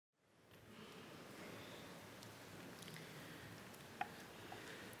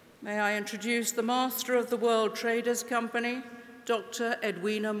May I introduce the Master of the World Traders Company, Dr.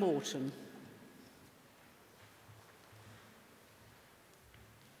 Edwina Morton.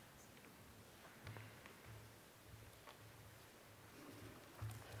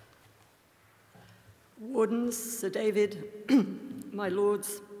 Wardens, Sir David, my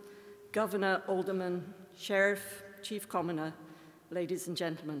lords, Governor, Alderman, Sheriff, Chief Commoner, ladies and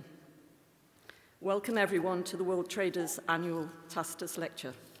gentlemen. Welcome everyone to the World Traders Annual Tacitus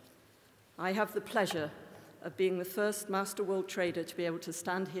Lecture. I have the pleasure of being the first Master World Trader to be able to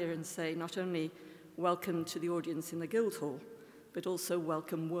stand here and say not only welcome to the audience in the Guildhall, but also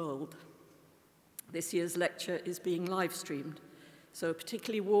welcome world. This year's lecture is being live streamed, so a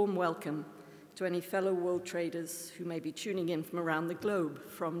particularly warm welcome to any fellow world traders who may be tuning in from around the globe,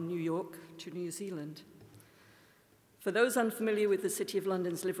 from New York to New Zealand. For those unfamiliar with the City of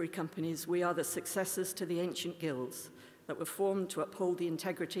London's livery companies, we are the successors to the ancient guilds that were formed to uphold the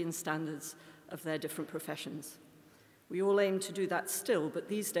integrity and standards of their different professions. We all aim to do that still, but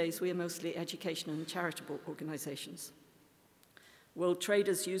these days we are mostly educational and charitable organizations. World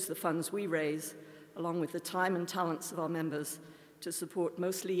traders use the funds we raise, along with the time and talents of our members, to support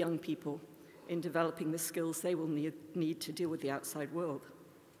mostly young people in developing the skills they will need to deal with the outside world.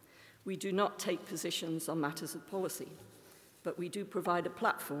 We do not take positions on matters of policy, but we do provide a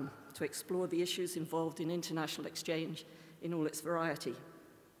platform to explore the issues involved in international exchange in all its variety.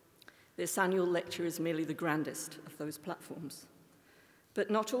 This annual lecture is merely the grandest of those platforms.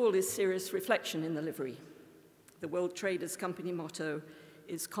 But not all is serious reflection in the livery. The World Traders Company motto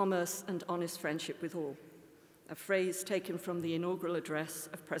is commerce and honest friendship with all, a phrase taken from the inaugural address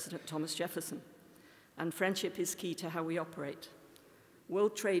of President Thomas Jefferson. And friendship is key to how we operate.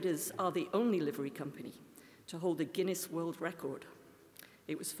 World Traders are the only livery company to hold a Guinness World Record.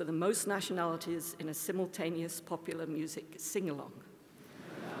 It was for the most nationalities in a simultaneous popular music sing-along.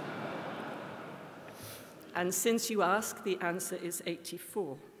 And since you ask, the answer is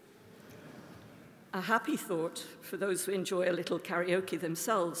 84. A happy thought for those who enjoy a little karaoke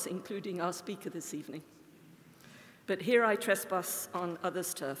themselves, including our speaker this evening. But here I trespass on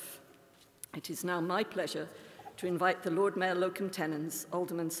others' turf. It is now my pleasure to invite the Lord Mayor Locum Tenens,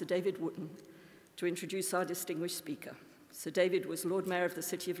 Alderman Sir David Wootton, to introduce our distinguished speaker. Sir David was Lord Mayor of the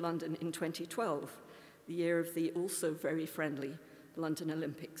City of London in 2012, the year of the also very friendly London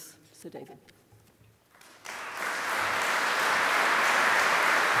Olympics. Sir David.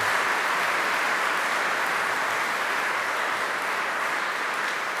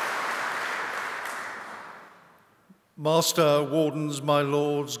 Master, Wardens, my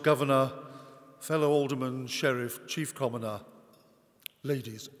Lords, Governor, fellow Alderman, Sheriff, Chief Commoner,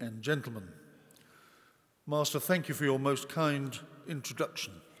 ladies and gentlemen. Master, thank you for your most kind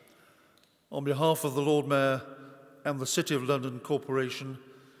introduction. On behalf of the Lord Mayor and the City of London Corporation,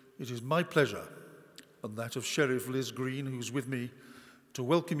 it is my pleasure, and that of Sheriff Liz Green, who's with me, to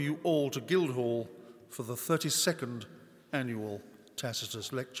welcome you all to Guildhall for the 32nd Annual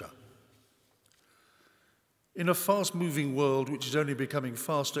Tacitus Lecture. In a fast-moving world which is only becoming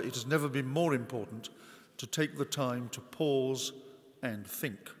faster, it has never been more important to take the time to pause and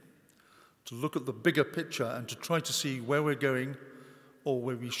think, to look at the bigger picture and to try to see where we're going or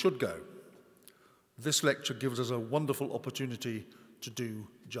where we should go. This lecture gives us a wonderful opportunity to do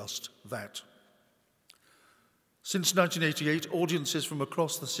just that. Since 1988, audiences from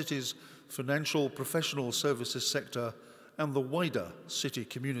across the city's financial professional services sector and the wider city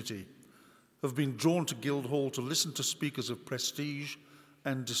community have been drawn to Guildhall to listen to speakers of prestige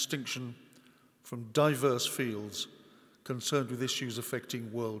and distinction from diverse fields concerned with issues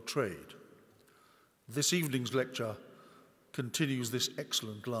affecting world trade. This evening's lecture continues this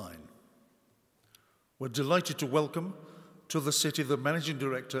excellent line. We're delighted to welcome to the city the Managing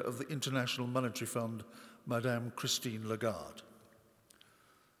Director of the International Monetary Fund, Mme. Christine Lagarde.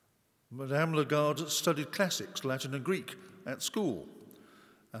 Mme. Lagarde studied classics, Latin and Greek, at school,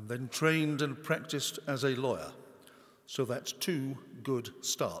 and then trained and practiced as a lawyer. So that's 2 good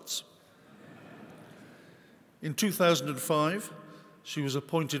starts. In 2005, she was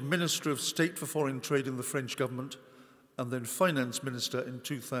appointed Minister of State for Foreign Trade in the French government, and then Finance Minister in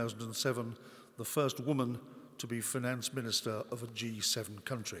 2007, the first woman to be Finance Minister of a G7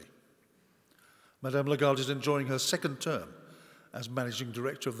 country. Madame Lagarde is enjoying her 2nd term as Managing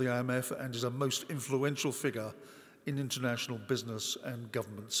Director of the IMF and is a most influential figure in international business and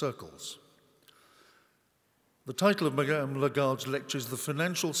government circles. The title of Mme. Lagarde's lecture is The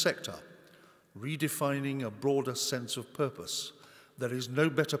Financial Sector, Redefining a Broader Sense of Purpose. There is no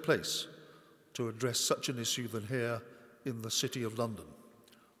better place to address such an issue than here in the City of London,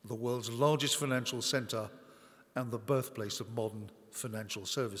 the world's largest financial centre and the birthplace of modern financial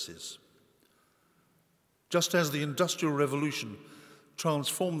services. Just as the Industrial Revolution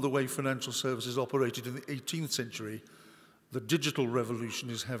transformed the way financial services operated in the 18th century, the digital revolution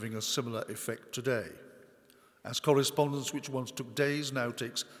is having a similar effect today. As correspondence which once took days now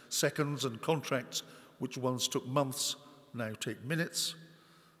takes seconds, and contracts which once took months now take minutes,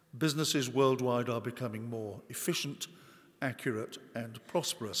 businesses worldwide are becoming more efficient, accurate, and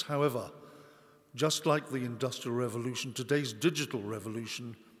prosperous. However, just like the Industrial Revolution, today's digital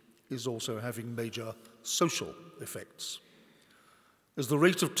revolution is also having major social effects. As the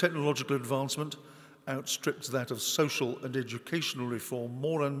rate of technological advancement outstrips that of social and educational reform,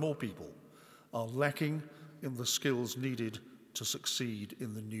 more and more people are lacking in the skills needed to succeed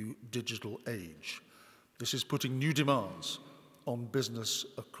in the new digital age. This is putting new demands on business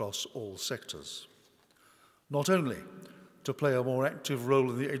across all sectors. Not only to play a more active role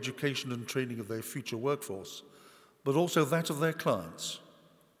in the education and training of their future workforce, but also that of their clients,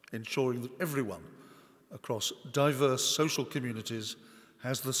 ensuring that everyone across diverse social communities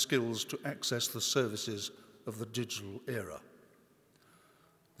has the skills to access the services of the digital era.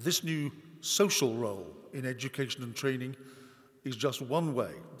 This new social role in education and training is just one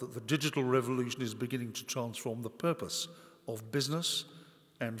way that the digital revolution is beginning to transform the purpose of business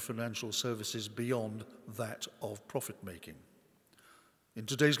and financial services beyond that of profit-making. In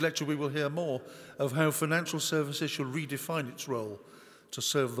today's lecture, we will hear more of how financial services should redefine its role to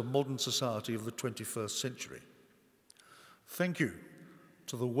serve the modern society of the 21st century. Thank you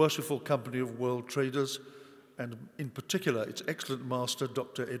to the worshipful company of world traders, and in particular its excellent master,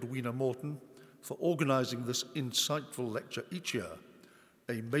 Dr. Edwina Morton, for organizing this insightful lecture each year,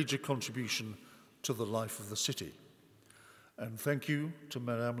 a major contribution to the life of the city. And thank you to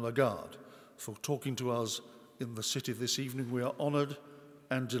Mme Lagarde for talking to us in the city this evening. We are honored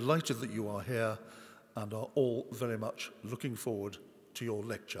and delighted that you are here and are all very much looking forward to your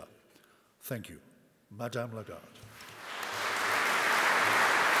lecture. Thank you. Madame Lagarde.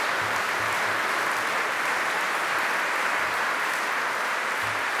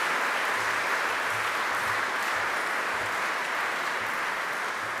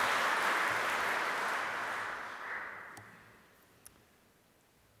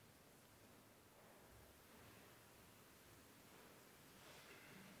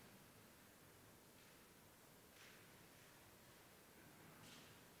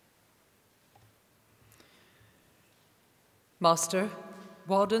 Master,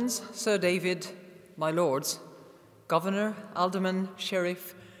 Wardens, Sir David, my lords, Governor, Alderman,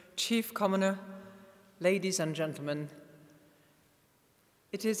 Sheriff, Chief Commoner, ladies and gentlemen,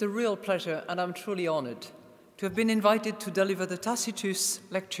 it is a real pleasure, and I'm truly honored to have been invited to deliver the Tacitus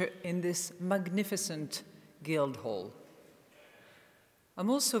Lecture in this magnificent guild hall.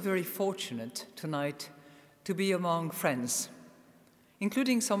 I'm also very fortunate tonight to be among friends,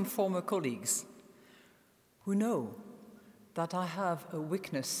 including some former colleagues who know that I have a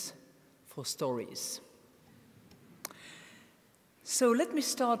weakness for stories. So let me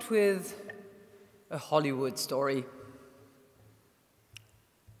start with a Hollywood story.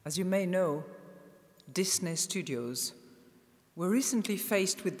 As you may know, Disney Studios were recently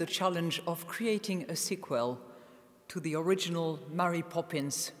faced with the challenge of creating a sequel to the original Mary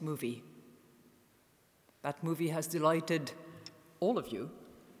Poppins movie. That movie has delighted all of you,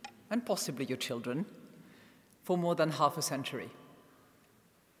 and possibly your children, for more than half a century.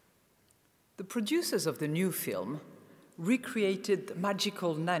 The producers of the new film recreated the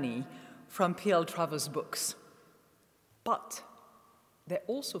magical nanny from P.L. Travers' books, but they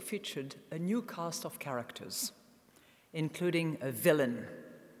also featured a new cast of characters, including a villain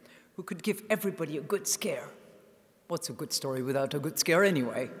who could give everybody a good scare. What's a good story without a good scare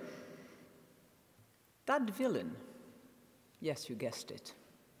anyway? That villain, yes, you guessed it,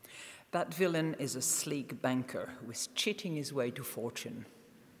 that villain is a sleek banker who is cheating his way to fortune.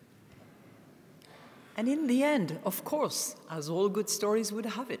 And in the end, of course, as all good stories would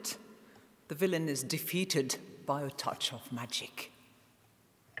have it, the villain is defeated by a touch of magic.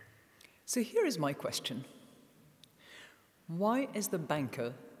 So here is my question. Why is the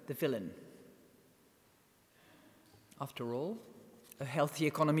banker the villain? After all, a healthy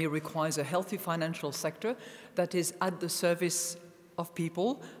economy requires a healthy financial sector that is at the service of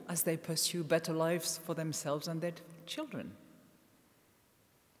people as they pursue better lives for themselves and their children.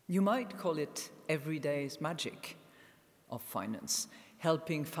 You might call it everyday's magic of finance,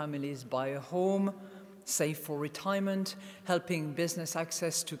 helping families buy a home, save for retirement, helping business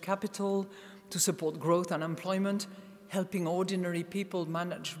access to capital, to support growth and employment, helping ordinary people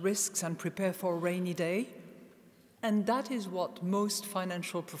manage risks and prepare for a rainy day. And that is what most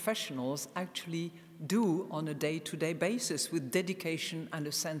financial professionals actually do on a day-to-day basis with dedication and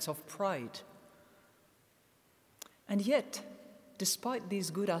a sense of pride. And yet, despite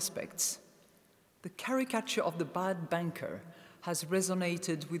these good aspects, the caricature of the bad banker has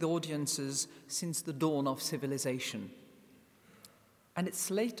resonated with audiences since the dawn of civilization. And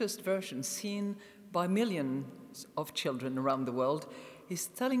its latest version, seen by millions of children around the world, is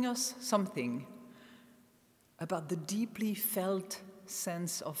telling us something about the deeply felt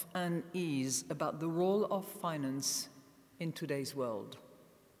sense of unease about the role of finance in today's world.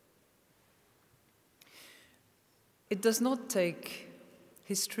 It does not take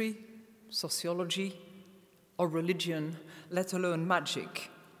history, sociology, or religion, let alone magic,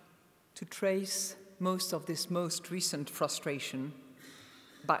 to trace most of this most recent frustration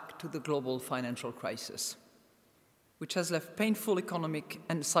back to the global financial crisis, which has left painful economic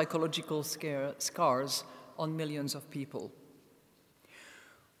and psychological scars on millions of people.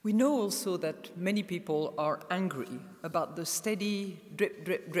 We know also that many people are angry about the steady drip,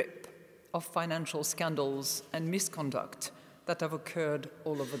 drip, drip of financial scandals and misconduct that have occurred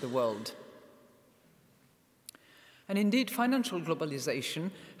all over the world. And indeed, financial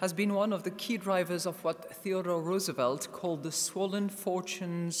globalization has been one of the key drivers of what Theodore Roosevelt called the swollen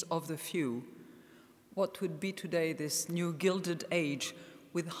fortunes of the few, what would be today this new gilded age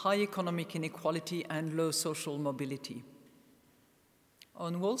with high economic inequality and low social mobility.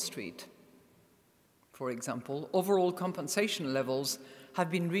 On Wall Street, for example, overall compensation levels have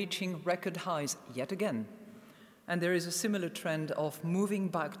been reaching record highs yet again, and there is a similar trend of moving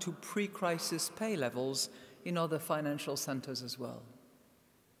back to pre-crisis pay levels in other financial centers as well.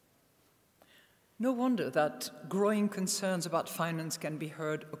 No wonder that growing concerns about finance can be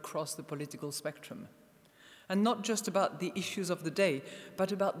heard across the political spectrum, and not just about the issues of the day,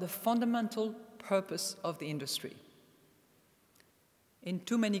 but about the fundamental purpose of the industry. In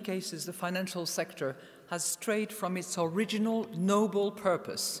too many cases, the financial sector has strayed from its original noble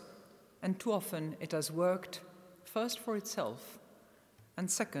purpose, and too often it has worked first for itself, and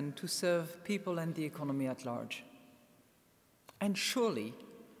second, to serve people and the economy at large. And surely,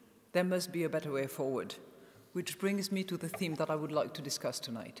 there must be a better way forward, which brings me to the theme that I would like to discuss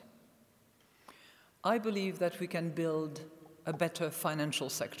tonight. I believe that we can build a better financial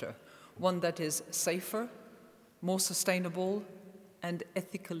sector, one that is safer, more sustainable, and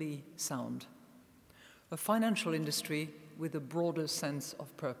ethically sound. A financial industry with a broader sense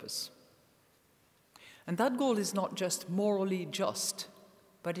of purpose. And that goal is not just morally just,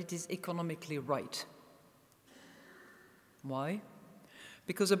 but it is economically right. Why?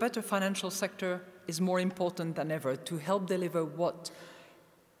 Because a better financial sector is more important than ever to help deliver what,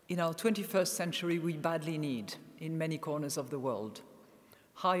 in our 21st century, we badly need in many corners of the world.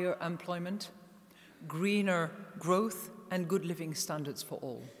 Higher employment, greener growth, and good living standards for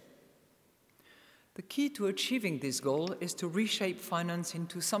all. The key to achieving this goal is to reshape finance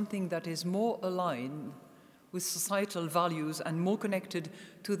into something that is more aligned with societal values and more connected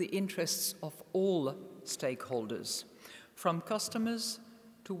to the interests of all stakeholders, from customers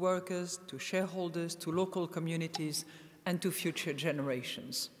to workers to shareholders to local communities and to future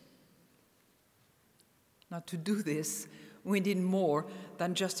generations. Now, to do this, we need more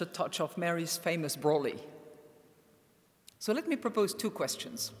than just a touch of Mary's famous Brawley. So let me propose two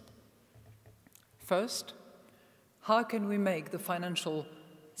questions. First, how can we make the financial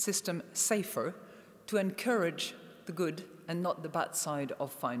system safer to encourage the good and not the bad side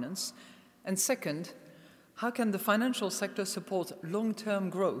of finance? And second, how can the financial sector support long-term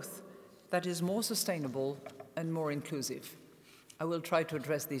growth that is more sustainable and more inclusive? I will try to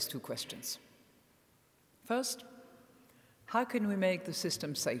address these two questions. First, how can we make the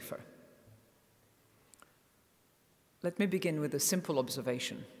system safer? Let me begin with a simple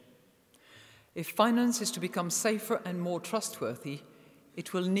observation. If finance is to become safer and more trustworthy,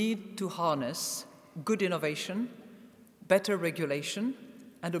 it will need to harness good innovation, better regulation,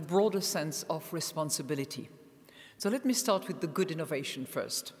 and a broader sense of responsibility. So let me start with the good innovation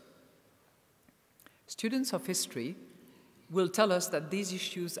first. Students of history will tell us that these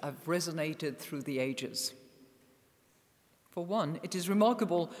issues have resonated through the ages. For one, it is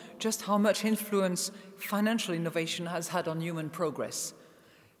remarkable just how much influence financial innovation has had on human progress.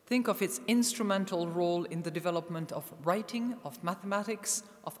 Think of its instrumental role in the development of writing, of mathematics,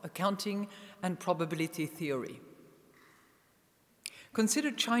 of accounting, and probability theory.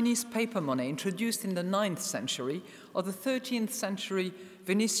 Consider Chinese paper money introduced in the 9th century, or the 13th century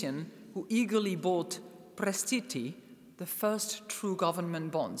Venetian who eagerly bought prestiti, the first true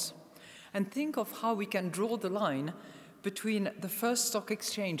government bonds. And think of how we can draw the line between the first stock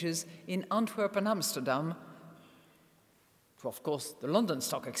exchanges in Antwerp and Amsterdam to, of course, the London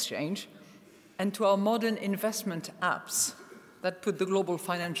Stock Exchange, and to our modern investment apps that put the global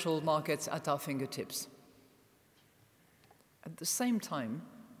financial markets at our fingertips. At the same time,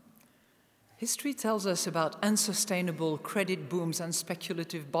 history tells us about unsustainable credit booms and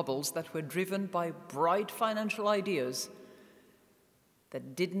speculative bubbles that were driven by bright financial ideas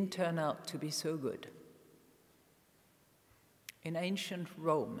that didn't turn out to be so good. In ancient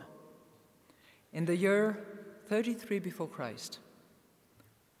Rome, in the year 33 before Christ,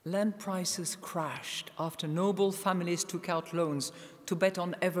 land prices crashed after noble families took out loans to bet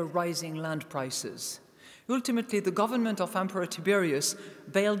on ever-rising land prices. Ultimately, the government of Emperor Tiberius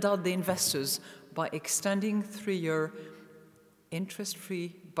bailed out the investors by extending 3-year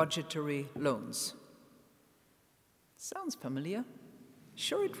interest-free budgetary loans. Sounds familiar.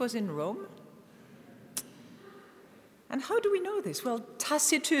 Sure it was in Rome? And how do we know this? Well,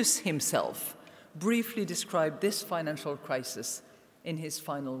 Tacitus himself briefly described this financial crisis in his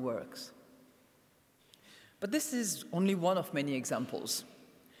final works. But this is only one of many examples.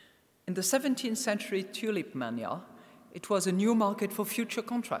 In the 17th century tulip mania, it was a new market for future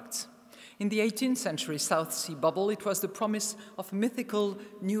contracts. In the 18th century South Sea bubble, it was the promise of mythical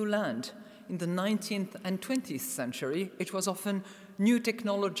new land. In the 19th and 20th century, it was often new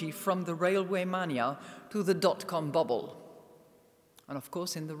technology, from the railway mania to the dot-com bubble. And of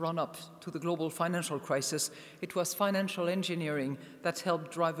course, in the run-up to the global financial crisis, it was financial engineering that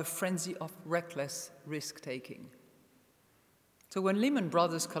helped drive a frenzy of reckless risk-taking. So when Lehman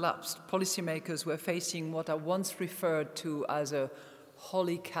Brothers collapsed, policymakers were facing what I once referred to as a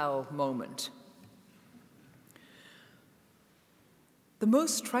holy cow moment. The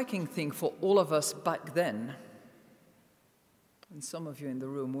most striking thing for all of us back then, and some of you in the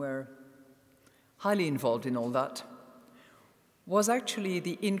room were highly involved in all that, was actually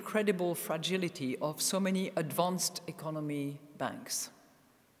the incredible fragility of so many advanced economy banks.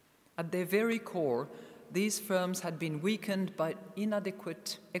 At their very core, these firms had been weakened by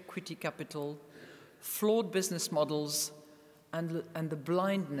inadequate equity capital, flawed business models, and the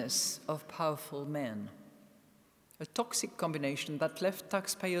blindness of powerful men. A toxic combination that left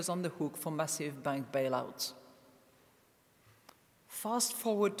taxpayers on the hook for massive bank bailouts. Fast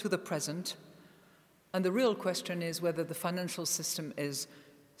forward to the present, and the real question is whether the financial system is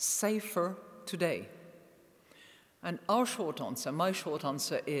safer today. And our short answer, my short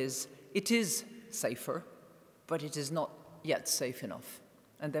answer is, it is safer, but it is not yet safe enough.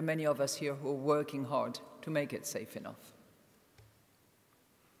 And there are many of us here who are working hard to make it safe enough.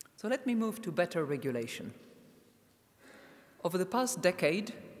 So let me move to better regulation. Over the past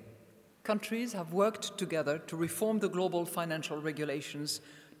decade, countries have worked together to reform the global financial regulations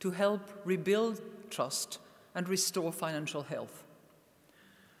to help rebuild trust and restore financial health.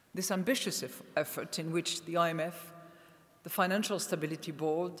 This ambitious effort, in which the IMF, the Financial Stability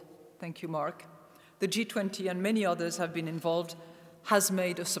Board, thank you, Mark, the G20 and many others have been involved, has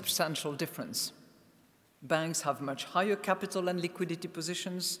made a substantial difference. Banks have much higher capital and liquidity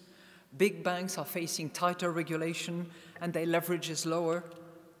positions. Big banks are facing tighter regulation and their leverage is lower.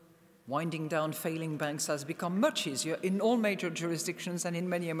 Winding down failing banks has become much easier in all major jurisdictions and in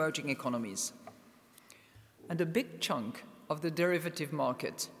many emerging economies. And a big chunk of the derivative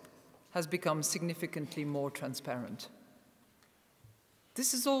market has become significantly more transparent.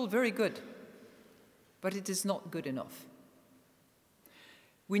 This is all very good, but it is not good enough.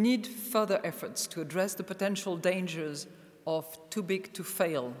 We need further efforts to address the potential dangers of too big to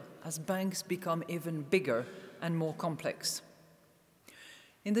fail as banks become even bigger and more complex.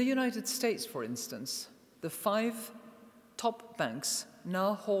 In the United States, for instance, the 5 top banks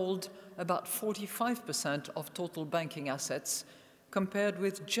now hold about 45% of total banking assets, compared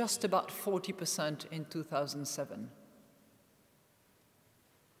with just about 40% in 2007.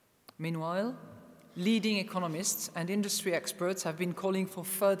 Meanwhile, leading economists and industry experts have been calling for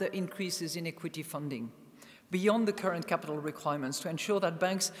further increases in equity funding beyond the current capital requirements to ensure that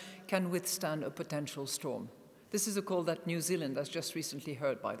banks can withstand a potential storm. This is a call that New Zealand has just recently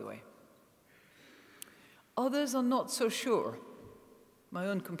heard, by the way. Others are not so sure, my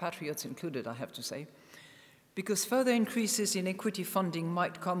own compatriots included, I have to say, because further increases in equity funding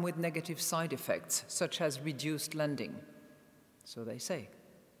might come with negative side effects, such as reduced lending. So they say.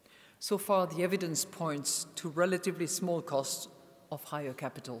 So far, the evidence points to relatively small costs of higher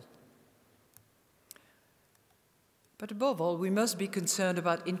capital. But above all, we must be concerned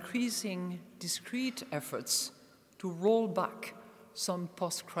about increasing discrete efforts to roll back some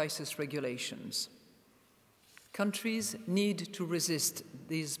post-crisis regulations. Countries need to resist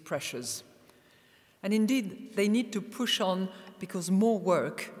these pressures. And indeed, they need to push on because more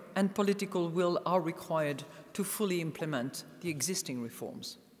work and political will are required to fully implement the existing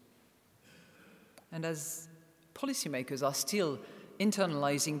reforms. And as policymakers are still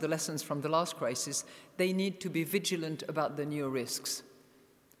internalizing the lessons from the last crisis, they need to be vigilant about the new risks.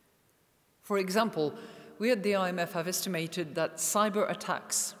 For example, we at the IMF have estimated that cyber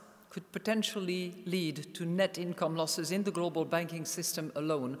attacks could potentially lead to net income losses in the global banking system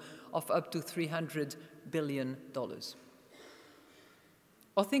alone of up to $300 billion.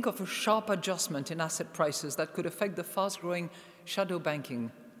 Or think of a sharp adjustment in asset prices that could affect the fast-growing shadow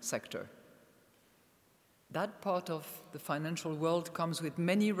banking sector. That part of the financial world comes with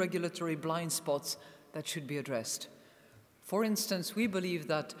many regulatory blind spots that should be addressed. For instance, we believe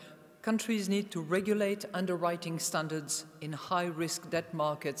that countries need to regulate underwriting standards in high-risk debt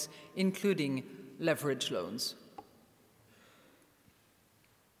markets, including leverage loans.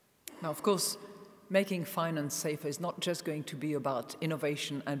 Now, of course, making finance safer is not just going to be about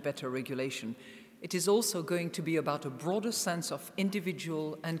innovation and better regulation. It is also going to be about a broader sense of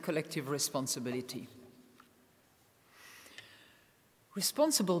individual and collective responsibility.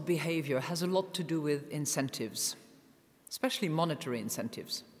 Responsible behavior has a lot to do with incentives, especially monetary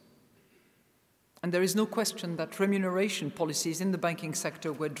incentives. And there is no question that remuneration policies in the banking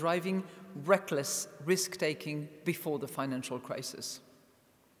sector were driving reckless risk-taking before the financial crisis.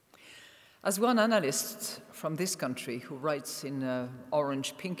 As one analyst from this country who writes in an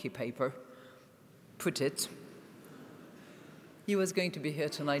orange pinky paper put it, he was going to be here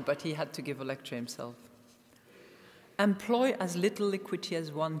tonight, but he had to give a lecture himself. Employ as little equity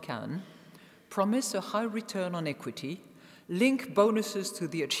as one can, promise a high return on equity, link bonuses to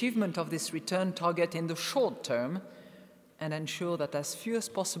the achievement of this return target in the short term, and ensure that as few as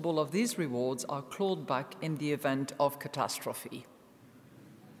possible of these rewards are clawed back in the event of catastrophe.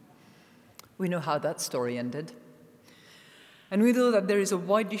 We know how that story ended. And we know that there is a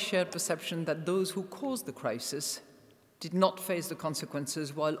widely shared perception that those who caused the crisis did not face the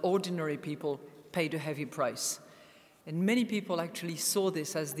consequences, while ordinary people paid a heavy price. And many people actually saw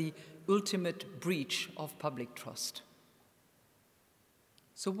this as the ultimate breach of public trust.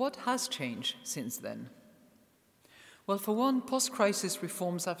 So what has changed since then? Well, for one, post-crisis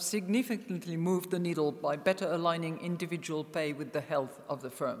reforms have significantly moved the needle by better aligning individual pay with the health of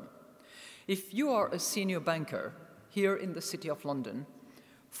the firm. If you are a senior banker here in the City of London,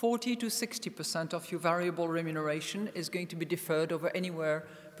 40 to 60% of your variable remuneration is going to be deferred over anywhere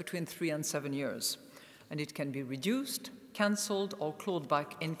between 3 and 7 years. And it can be reduced, cancelled, or clawed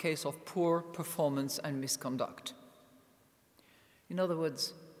back in case of poor performance and misconduct. In other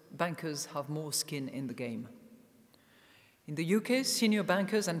words, bankers have more skin in the game. In the UK, senior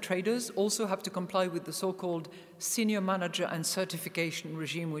bankers and traders also have to comply with the so-called senior manager and certification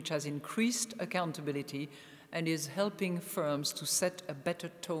regime, which has increased accountability and is helping firms to set a better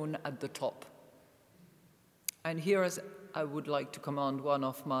tone at the top. And here I would like to commend one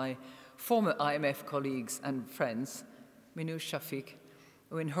of my former IMF colleagues and friends, Minouche Shafik,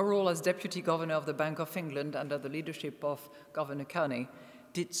 who in her role as Deputy Governor of the Bank of England under the leadership of Governor Carney,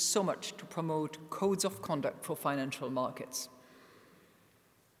 did so much to promote codes of conduct for financial markets.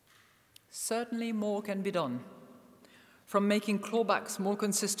 Certainly more can be done, from making clawbacks more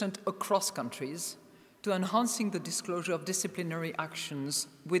consistent across countries, to enhancing the disclosure of disciplinary actions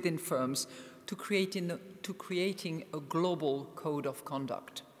within firms, to creating a global code of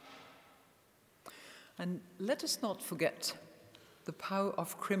conduct. And let us not forget the power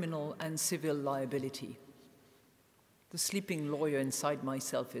of criminal and civil liability. The sleeping lawyer inside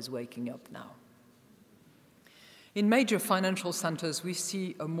myself is waking up now. In major financial centers, we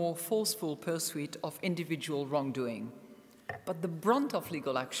see a more forceful pursuit of individual wrongdoing. But the brunt of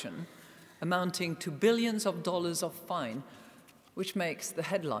legal action, amounting to billions of dollars of fine, which makes the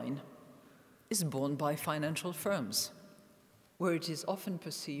headline, is borne by financial firms, where it is often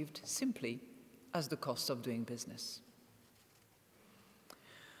perceived simply as the cost of doing business.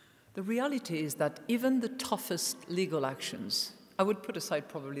 The reality is that even the toughest legal actions, I would put aside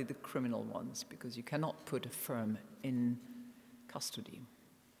probably the criminal ones, because you cannot put a firm in custody.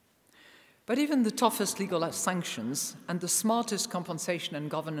 But even the toughest legal sanctions and the smartest compensation and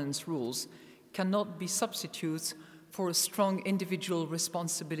governance rules cannot be substitutes for a strong individual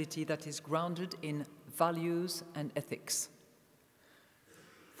responsibility that is grounded in values and ethics.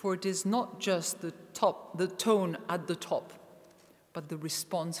 For it is not just the tone at the top, but the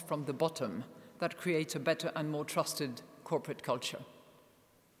response from the bottom that creates a better and more trusted corporate culture.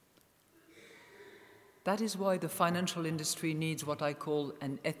 That is why the financial industry needs what I call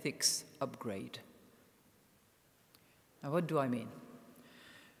an ethics upgrade. Now, what do I mean?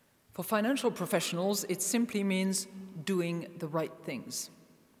 For financial professionals, it simply means doing the right things,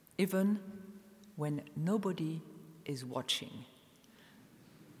 even when nobody is watching.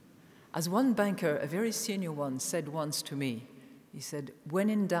 As one banker, a very senior one, said once to me, he said, "When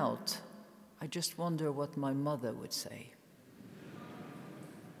in doubt, I just wonder what my mother would say."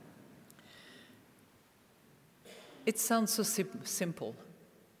 It sounds so simple,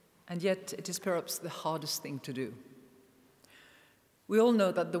 and yet it is perhaps the hardest thing to do. We all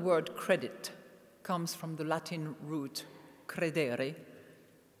know that the word credit comes from the Latin root credere,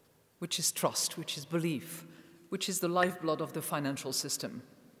 which is trust, which is belief, which is the lifeblood of the financial system.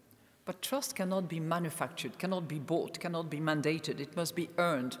 But trust cannot be manufactured, cannot be bought, cannot be mandated. It must be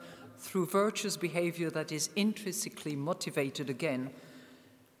earned through virtuous behavior that is intrinsically motivated, again,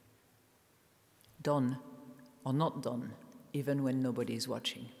 done or not done, even when nobody is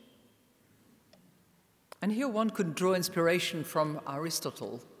watching. And here one could draw inspiration from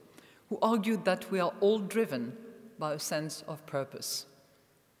Aristotle, who argued that we are all driven by a sense of purpose.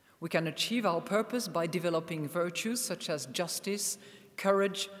 We can achieve our purpose by developing virtues such as justice,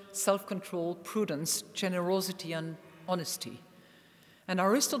 courage, self-control, prudence, generosity, and honesty. And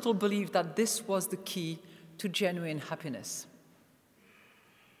Aristotle believed that this was the key to genuine happiness.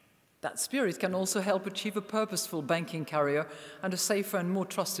 That spirit can also help achieve a purposeful banking career and a safer and more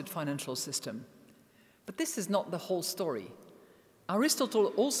trusted financial system. But this is not the whole story. Aristotle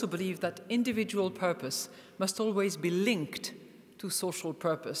also believed that individual purpose must always be linked to social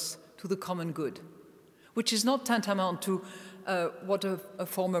purpose, to the common good, which is not tantamount to what a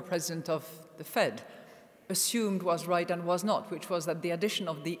former president of the Fed assumed was right and was not, which was that the addition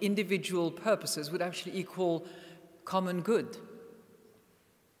of the individual purposes would actually equal common good.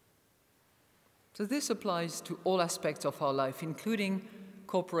 So this applies to all aspects of our life, including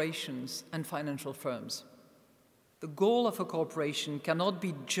corporations and financial firms. The goal of a corporation cannot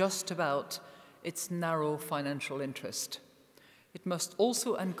be just about its narrow financial interest. It must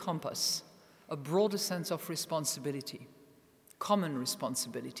also encompass a broader sense of responsibility, common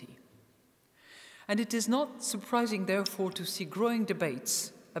responsibility. And it is not surprising, therefore, to see growing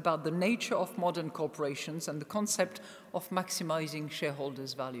debates about the nature of modern corporations and the concept of maximizing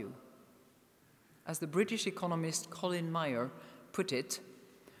shareholders' value. As the British economist Colin Meyer put it,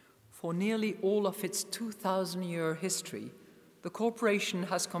 for nearly all of its 2,000-year history, the corporation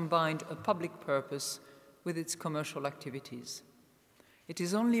has combined a public purpose with its commercial activities. It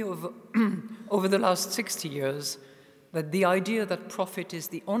is only over the last 60 years that the idea that profit is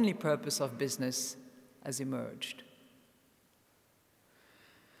the only purpose of business has emerged.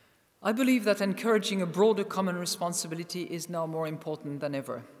 I believe that encouraging a broader common responsibility is now more important than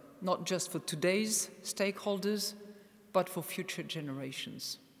ever, not just for today's stakeholders, but for future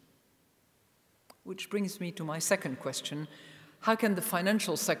generations. Which brings me to my second question: how can the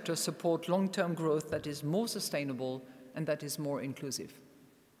financial sector support long-term growth that is more sustainable and that is more inclusive?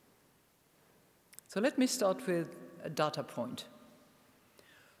 So let me start with a data point.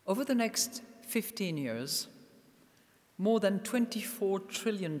 Over the next 15 years, more than $24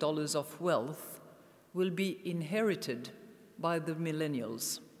 trillion of wealth will be inherited by the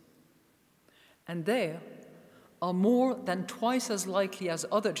millennials. And they are more than twice as likely as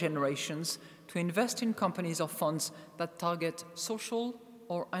other generations to invest in companies or funds that target social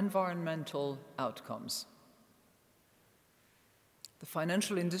or environmental outcomes. The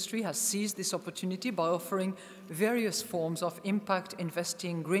financial industry has seized this opportunity by offering various forms of impact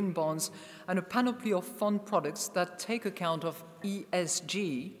investing, green bonds, and a panoply of fund products that take account of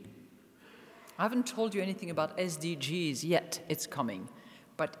ESG. I haven't told you anything about SDGs yet, it's coming,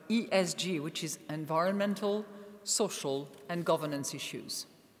 but ESG, which is environmental, social, and governance issues.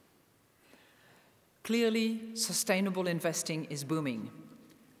 Clearly, sustainable investing is booming,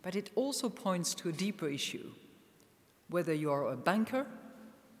 but it also points to a deeper issue. Whether you are a banker,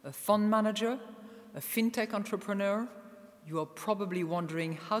 a fund manager, a fintech entrepreneur, you are probably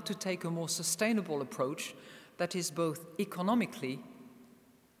wondering how to take a more sustainable approach that is both economically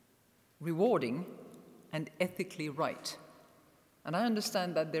rewarding and ethically right. And I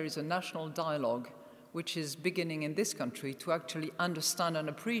understand that there is a national dialogue which is beginning in this country to actually understand and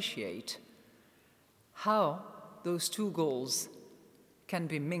appreciate how those two goals can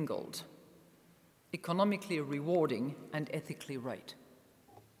be mingled: economically rewarding and ethically right.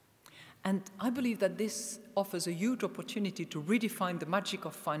 And I believe that this offers a huge opportunity to redefine the magic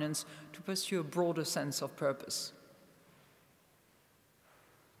of finance to pursue a broader sense of purpose.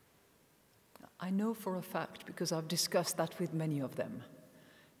 I know for a fact, because I've discussed that with many of them,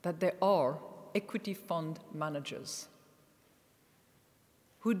 that there are equity fund managers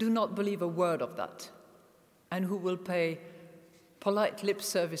who do not believe a word of that and who will pay polite lip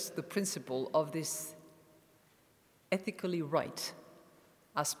service to the principle of this ethically right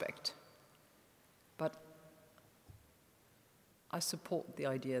aspect. I support the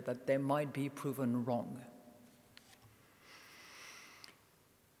idea that they might be proven wrong.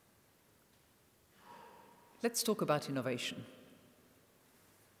 Let's talk about innovation.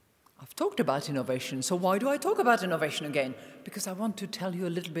 I've talked about innovation, so why do I talk about innovation again? Because I want to tell you a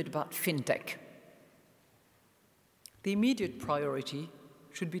little bit about fintech. The immediate priority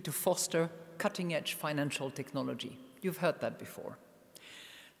should be to foster cutting-edge financial technology. You've heard that before.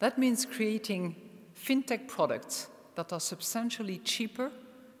 That means creating fintech products that are substantially cheaper,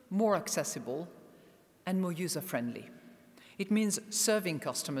 more accessible, and more user-friendly. It means serving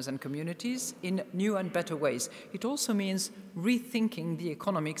customers and communities in new and better ways. It also means rethinking the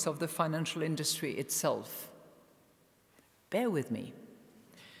economics of the financial industry itself. Bear with me.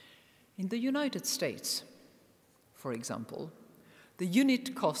 In the United States, for example, the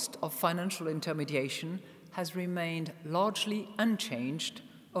unit cost of financial intermediation has remained largely unchanged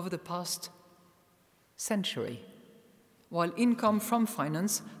over the past century, while income from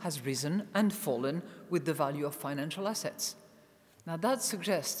finance has risen and fallen with the value of financial assets. Now that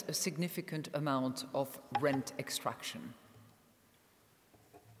suggests a significant amount of rent extraction.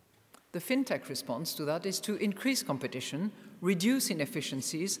 The fintech response to that is to increase competition, reduce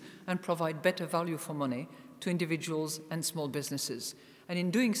inefficiencies, and provide better value for money to individuals and small businesses. And in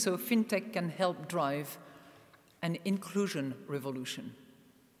doing so, fintech can help drive an inclusion revolution.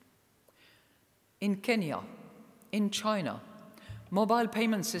 In Kenya, in China, mobile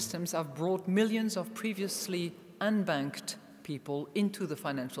payment systems have brought millions of previously unbanked people into the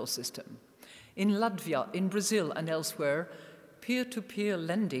financial system. In Latvia, in Brazil, and elsewhere, peer-to-peer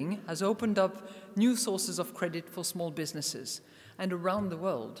lending has opened up new sources of credit for small businesses. And around the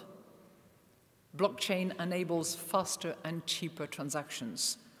world, blockchain enables faster and cheaper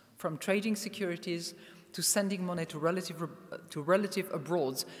transactions, from trading securities to sending money to relative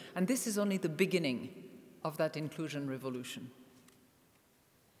abroad. And this is only the beginning of that inclusion revolution.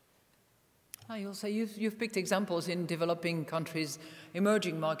 You'll say you've picked examples in developing countries,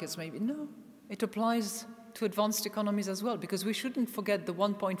 emerging markets maybe. No, it applies to advanced economies as well, because we shouldn't forget the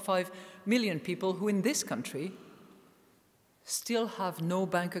 1.5 million people who in this country still have no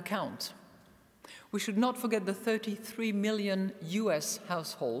bank account. We should not forget the 33 million US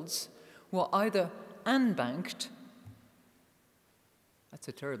households who are either unbanked, that's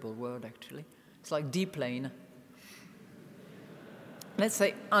a terrible word actually, it's like deplane, let's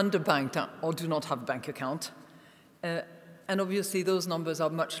say underbanked or do not have a bank account. And obviously those numbers are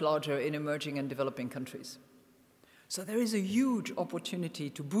much larger in emerging and developing countries. So there is a huge opportunity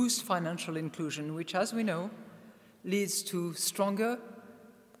to boost financial inclusion, which, as we know, leads to stronger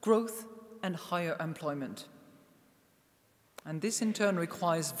growth and higher employment. And this in turn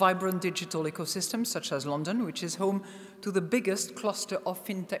requires vibrant digital ecosystems such as London, which is home to the biggest cluster of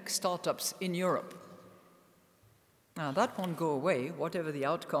fintech startups in Europe. Now, that won't go away, whatever the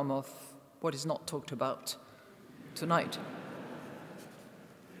outcome of what is not talked about tonight.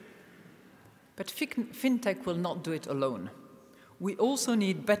 But fintech will not do it alone. We also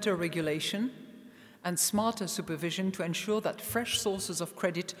need better regulation and smarter supervision to ensure that fresh sources of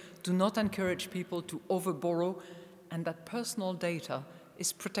credit do not encourage people to overborrow and that personal data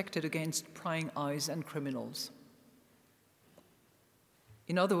is protected against prying eyes and criminals.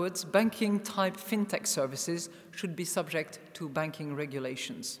 In other words, banking-type fintech services should be subject to banking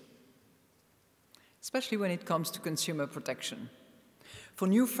regulations, especially when it comes to consumer protection. For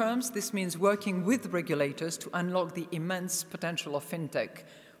new firms, this means working with regulators to unlock the immense potential of fintech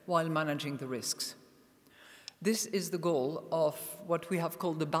while managing the risks. This is the goal of what we have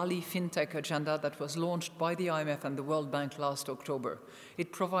called the Bali Fintech Agenda that was launched by the IMF and the World Bank last October.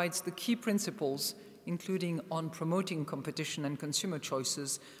 It provides the key principles, including on promoting competition and consumer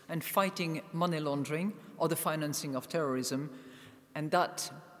choices and fighting money laundering or the financing of terrorism. And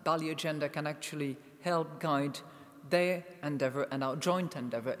that Bali Agenda can actually help guide their endeavor and our joint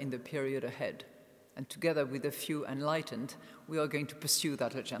endeavor in the period ahead. And together with a few enlightened, we are going to pursue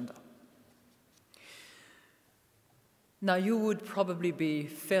that agenda. Now, you would probably be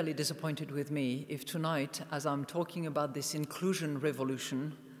fairly disappointed with me if tonight, as I'm talking about this inclusion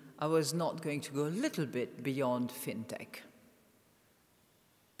revolution, I was not going to go a little bit beyond fintech.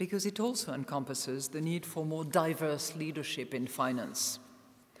 Because it also encompasses the need for more diverse leadership in finance.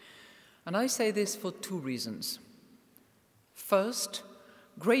 And I say this for two reasons. First,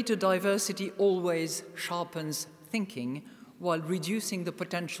 greater diversity always sharpens thinking while reducing the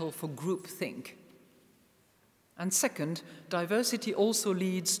potential for groupthink. And second, diversity also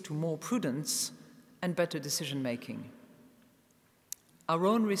leads to more prudence and better decision-making. Our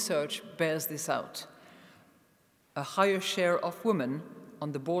own research bears this out. A higher share of women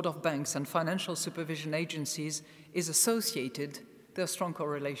on the board of banks and financial supervision agencies is associated, there are strong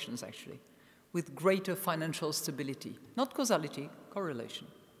correlations actually, with greater financial stability, not causality, correlation,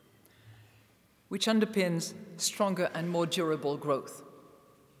 which underpins stronger and more durable growth.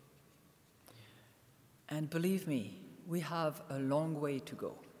 And believe me, we have a long way to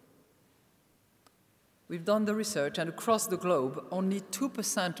go. We've done the research, and across the globe, only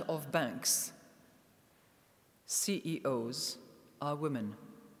 2% of banks' CEOs are women,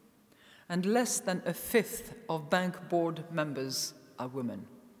 and less than a fifth of bank board members are women.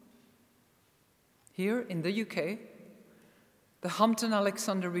 Here in the UK, the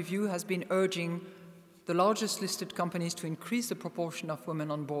Hampton-Alexander Review has been urging the largest listed companies to increase the proportion of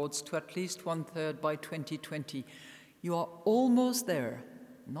women on boards to at least 1/3 by 2020. You are almost there,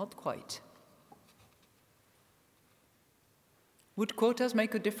 not quite. Would quotas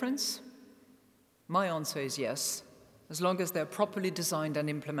make a difference? My answer is yes, as long as they're properly designed and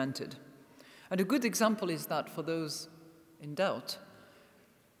implemented. And a good example is that, for those in doubt,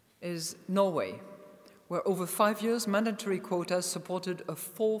 is Norway, where over 5 years, mandatory quotas supported a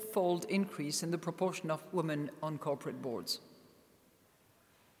 4-fold increase in the proportion of women on corporate boards.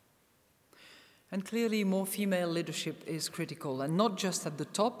 And clearly, more female leadership is critical, and not just at the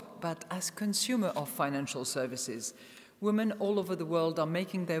top, but as consumer of financial services. Women all over the world are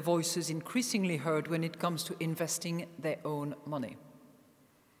making their voices increasingly heard when it comes to investing their own money.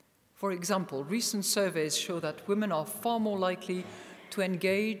 For example, recent surveys show that women are far more likely to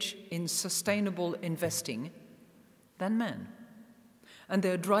engage in sustainable investing than men. And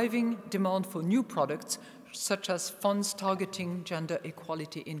they're driving demand for new products, such as funds targeting gender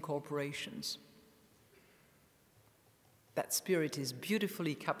equality in corporations. That spirit is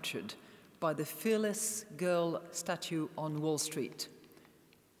beautifully captured by the fearless girl statue on Wall Street,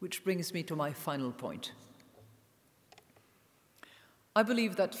 which brings me to my final point. I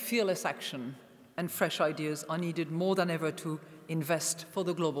believe that fearless action and fresh ideas are needed more than ever to invest for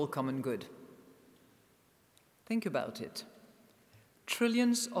the global common good. Think about it.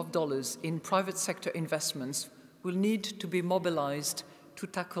 Trillions of dollars in private sector investments will need to be mobilized to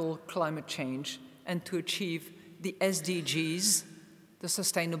tackle climate change and to achieve the SDGs, the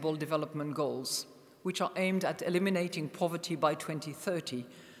Sustainable Development Goals, which are aimed at eliminating poverty by 2030,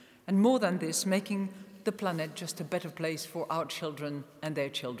 and more than this, making the planet just a better place for our children and their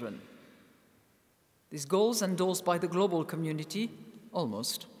children. These goals, endorsed by the global community,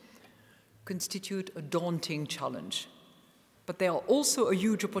 almost, constitute a daunting challenge. But they are also a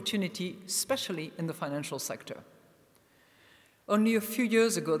huge opportunity, especially in the financial sector. Only a few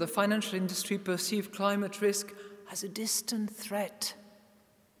years ago, the financial industry perceived climate risk as a distant threat.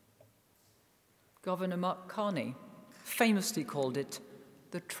 Governor Mark Carney famously called it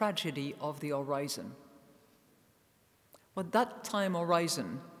the tragedy of the horizon. But that time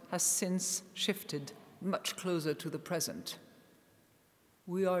horizon has since shifted much closer to the present.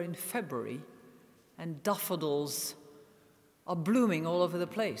 We are in February, and daffodils are blooming all over the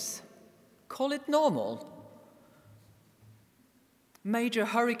place. Call it normal. Major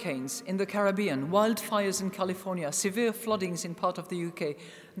hurricanes in the Caribbean, wildfires in California, severe floodings in part of the UK.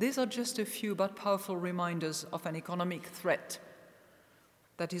 These are just a few but powerful reminders of an economic threat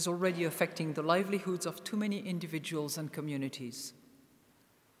that is already affecting the livelihoods of too many individuals and communities.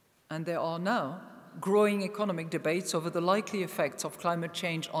 And there are now growing economic debates over the likely effects of climate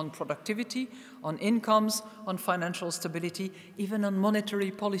change on productivity, on incomes, on financial stability, even on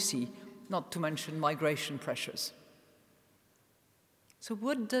monetary policy, not to mention migration pressures. So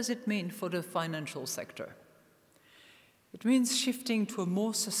what does it mean for the financial sector? It means shifting to a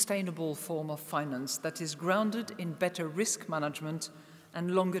more sustainable form of finance that is grounded in better risk management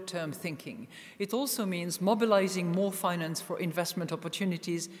and longer-term thinking. It also means mobilizing more finance for investment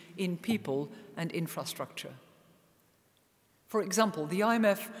opportunities in people and infrastructure. For example, the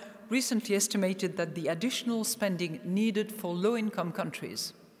IMF recently estimated that the additional spending needed for low-income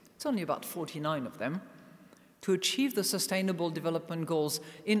countries, it's only about 49 of them, to achieve the Sustainable Development Goals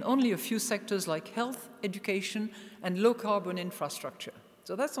in only a few sectors like health, education, and low-carbon infrastructure.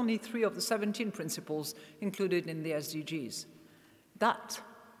 So that's only 3 of the 17 principles included in the SDGs.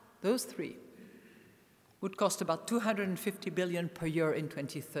 Those 3 would cost about $250 billion per year in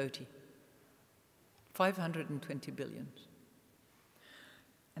 2030. 520 billion.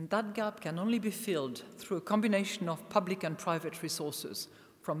 And that gap can only be filled through a combination of public and private resources,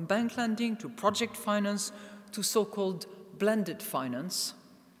 from bank lending to project finance to so-called blended finance,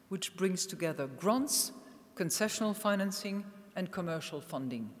 which brings together grants, concessional financing, and commercial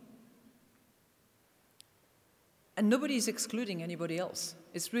funding. And nobody is excluding anybody else.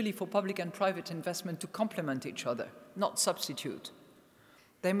 It's really for public and private investment to complement each other, not substitute.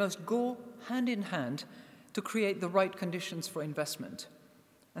 They must go hand in hand to create the right conditions for investment.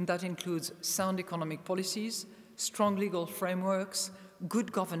 And that includes sound economic policies, strong legal frameworks,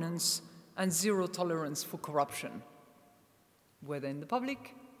 good governance, and zero tolerance for corruption, whether in the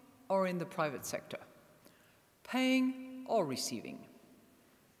public or in the private sector, paying or receiving.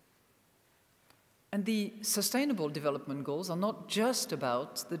 And the Sustainable Development Goals are not just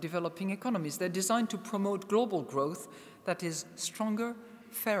about the developing economies. They're designed to promote global growth that is stronger,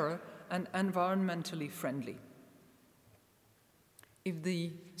 fairer, and environmentally friendly. If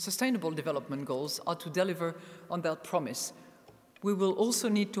the Sustainable Development Goals are to deliver on that promise, we will also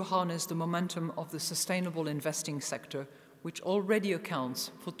need to harness the momentum of the sustainable investing sector, which already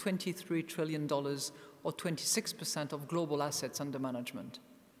accounts for $23 trillion, or 26% of global assets under management.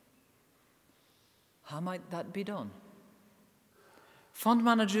 How might that be done? Fund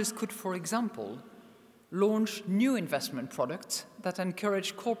managers could, for example, launch new investment products that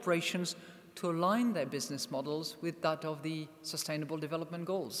encourage corporations to align their business models with that of the Sustainable Development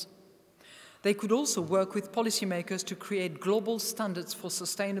Goals. They could also work with policymakers to create global standards for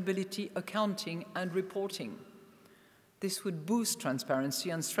sustainability accounting and reporting. This would boost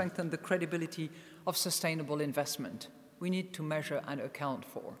transparency and strengthen the credibility of sustainable investment we need to measure and account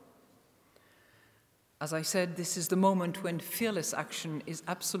for. As I said, this is the moment when fearless action is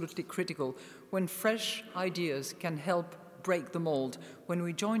absolutely critical, when fresh ideas can help break the mold, when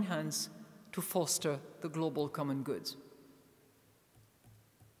we join hands to foster the global common good.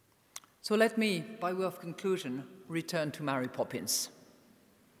 So let me, by way of conclusion, return to Mary Poppins.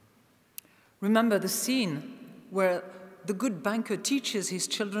 Remember the scene where the good banker teaches his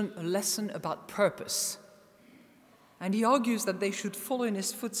children a lesson about purpose. And he argues that they should follow in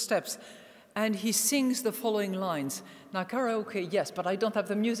his footsteps. And he sings the following lines. Now, karaoke, yes, but I don't have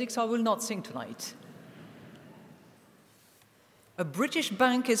the music, so I will not sing tonight. A British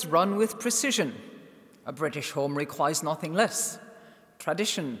bank is run with precision. A British home requires nothing less.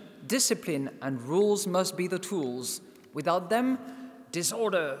 Tradition, discipline, and rules must be the tools. Without them,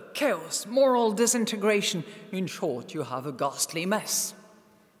 disorder, chaos, moral disintegration. In short, you have a ghastly mess.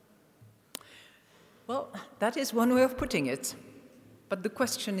 Well, that is one way of putting it. But the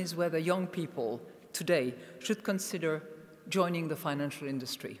question is whether young people today should consider joining the financial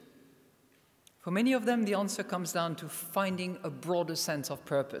industry. For many of them, the answer comes down to finding a broader sense of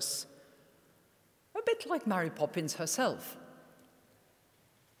purpose. A bit like Mary Poppins herself.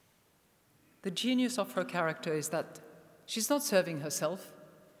 The genius of her character is that she's not serving herself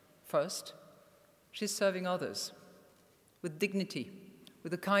first, she's serving others with dignity,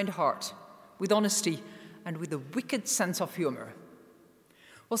 with a kind heart, with honesty, and with a wicked sense of humor.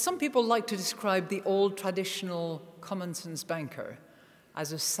 Well, some people like to describe the old traditional common-sense banker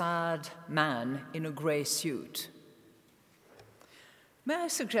as a sad man in a grey suit. May I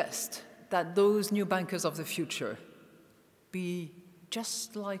suggest that those new bankers of the future be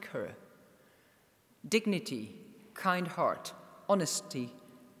just like her? Dignity, kind heart, honesty,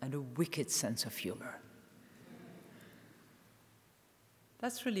 and a wicked sense of humor.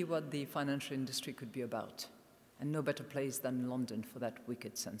 That's really what the financial industry could be about. And no better place than London for that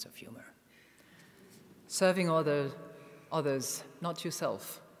wicked sense of humor. Serving others, not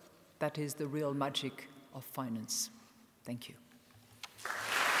yourself, that is the real magic of finance. Thank you.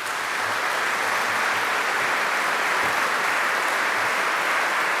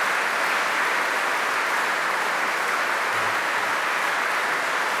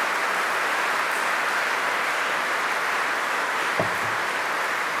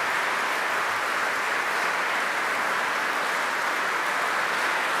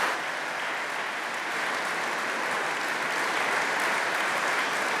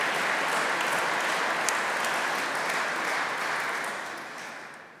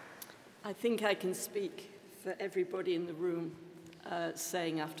 I think I can speak for everybody in the room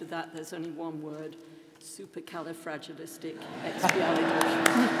saying after that there's only one word: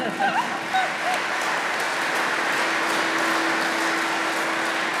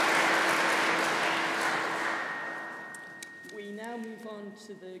 We now move on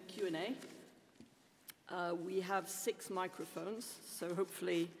to the Q&A. We have 6 microphones, so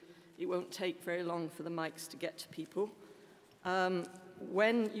hopefully it won't take very long for the mics to get to people.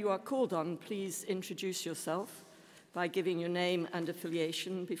 When you are called on, please introduce yourself by giving your name and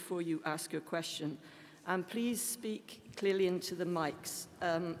affiliation before you ask your question. And please speak clearly into the mics.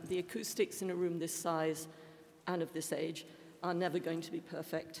 The acoustics in a room this size and of this age are never going to be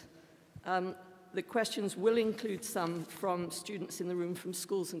perfect. The questions will include some from students in the room from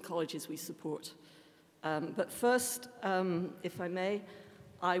schools and colleges we support. But first, if I may,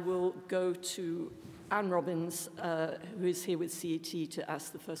 I will go to Anne Robbins, who is here with CET, to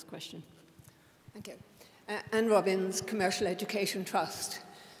ask the first question. Thank you. Anne Robbins, Commercial Education Trust.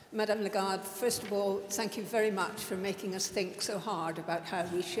 Mme Lagarde, first of all, thank you very much for making us think so hard about how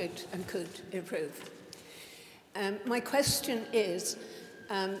we should and could improve. My question is,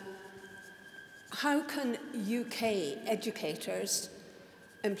 how can UK educators,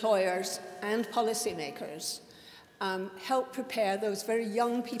 employers and policymakers help prepare those very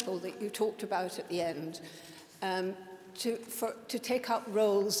young people that you talked about at the end to take up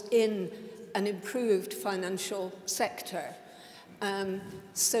roles in an improved financial sector,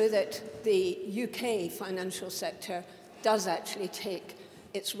 so that the UK financial sector does actually take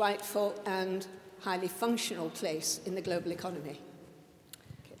its rightful and highly functional place in the global economy?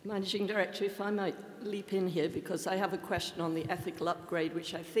 Managing Director, if I might leap in here, because I have a question on the ethical upgrade,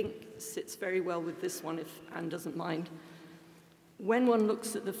 which I think sits very well with this one, if Anne doesn't mind. When one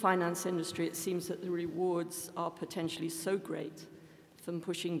looks at the finance industry, it seems that the rewards are potentially so great from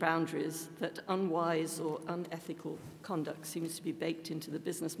pushing boundaries that unwise or unethical conduct seems to be baked into the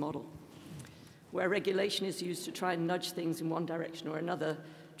business model. Where regulation is used to try and nudge things in one direction or another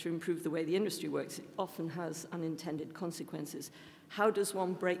to improve the way the industry works, it often has unintended consequences. How does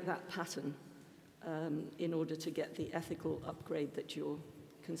one break that pattern in order to get the ethical upgrade that you're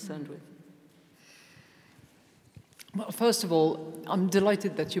concerned with? Well, first of all, I'm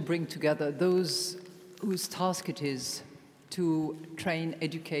delighted that you bring together those whose task it is to train,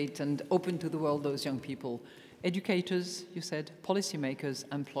 educate, and open to the world those young people. Educators, you said, policymakers,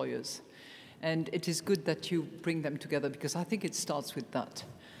 employers. And it is good that you bring them together, because I think it starts with that.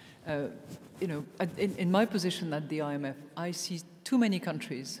 You know, in my position at the IMF, I see too many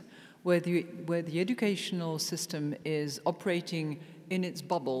countries where the educational system is operating in its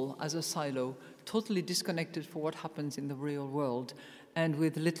bubble as a silo, totally disconnected from what happens in the real world, and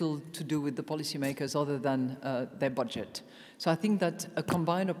with little to do with the policymakers other than their budget. So I think that a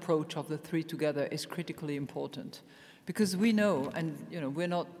combined approach of the three together is critically important. Because we know, and you know, we're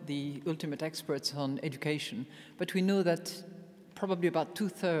not the ultimate experts on education, but we know that probably about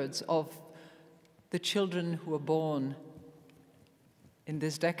 2/3 of the children who are born in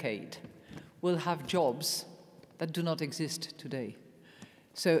this decade will have jobs that do not exist today.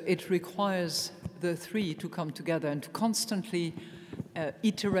 So it requires the three to come together and to constantly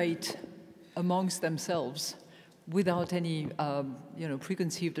iterate amongst themselves without any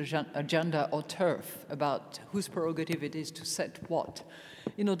preconceived agenda or turf about whose prerogative it is to set what,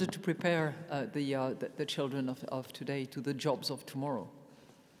 in order to prepare the children of today to the jobs of tomorrow.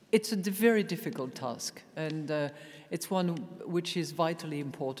 It's a very difficult task, and it's one which is vitally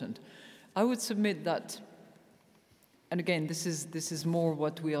important. I would submit that, and again, this is more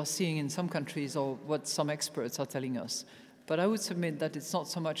what we are seeing in some countries or what some experts are telling us, but I would submit that it's not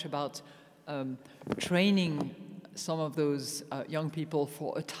so much about training some of those young people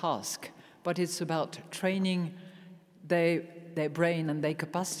for a task, but it's about training their brain and their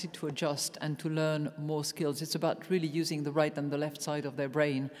capacity to adjust and to learn more skills. It's about really using the right and the left side of their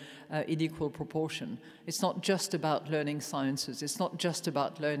brain in equal proportion. It's not just about learning sciences. It's not just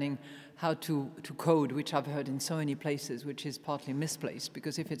about learning how to code, which I've heard in so many places, which is partly misplaced,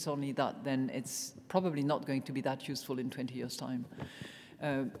 because if it's only that, then it's probably not going to be that useful in 20 years' time.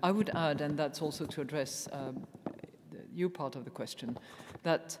 I would add, and that's also to address your part of the question,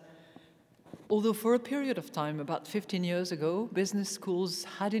 that although for a period of time, about 15 years ago, business schools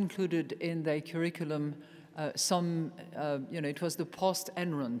had included in their curriculum it was the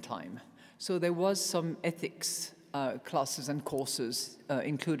post-Enron time. So there was some ethics classes and courses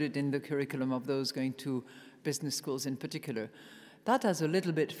included in the curriculum of those going to business schools in particular. That has a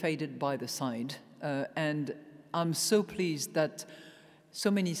little bit faded by the side, and I'm so pleased that so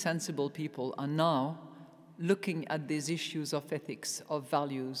many sensible people are now looking at these issues of ethics, of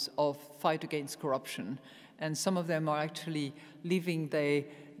values, of fight against corruption, and some of them are actually leaving their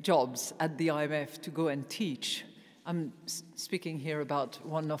jobs at the IMF to go and teach. I'm speaking here about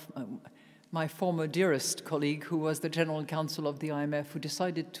one of my former dearest colleague, who was the General Counsel of the IMF, who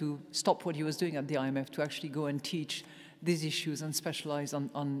decided to stop what he was doing at the IMF to actually go and teach these issues and specialize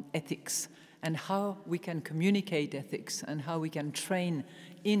on ethics and how we can communicate ethics and how we can train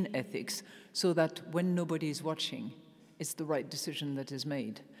in ethics so that when nobody is watching, it's the right decision that is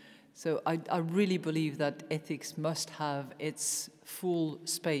made. So I really believe that ethics must have its full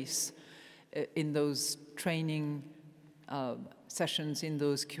space in those training sessions, in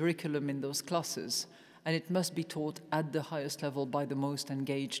those curriculum, in those classes, and it must be taught at the highest level by the most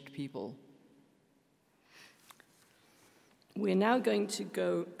engaged people. We're now going to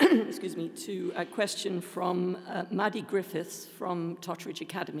go, excuse me, to a question from Maddie Griffiths from Totteridge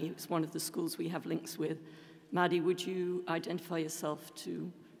Academy. It's one of the schools we have links with. Maddie, would you identify yourself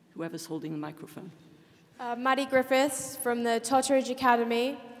to whoever's holding the microphone? Maddie Griffiths from the Totteridge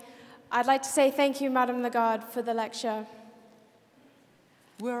Academy. I'd like to say thank you, Mme Lagarde, for the lecture.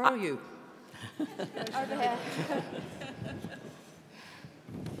 Where are you? Over here.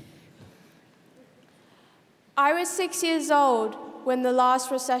 I was 6 years old when the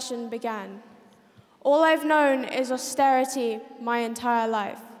last recession began. All I've known is austerity my entire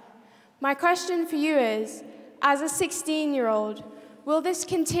life. My question for you is, as a 16-year-old, will this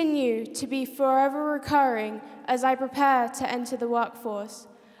continue to be forever recurring as I prepare to enter the workforce?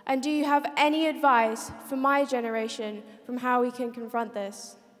 And do you have any advice for my generation from how we can confront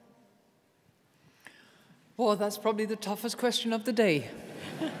this? Well, that's probably the toughest question of the day.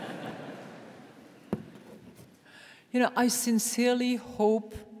 You know, I sincerely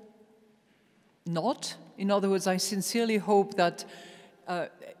hope not. In other words, I sincerely hope that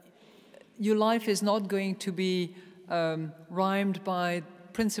your life is not going to be rhymed by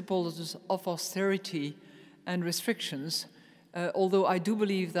principles of austerity and restrictions, although I do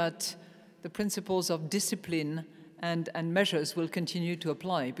believe that the principles of discipline and measures will continue to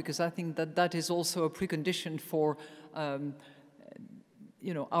apply, because I think that that is also a precondition for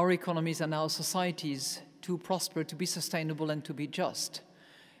you know, our economies and our societies to prosper, to be sustainable, and to be just.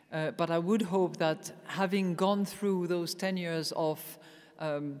 But I would hope that having gone through those 10 years of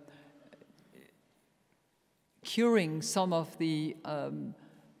curing some of the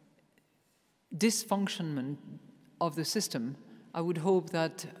dysfunctionment of the system, I would hope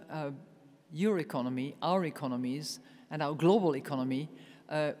that your economy, our economies, and our global economy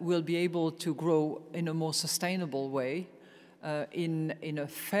will be able to grow in a more sustainable way, in a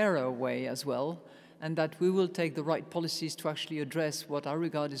fairer way as well, and that we will take the right policies to actually address what I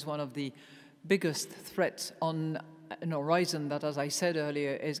regard as one of the biggest threats on an horizon that, as I said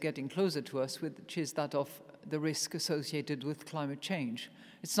earlier, is getting closer to us, which is that of the risk associated with climate change.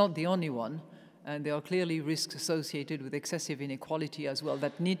 It's not the only one, and there are clearly risks associated with excessive inequality as well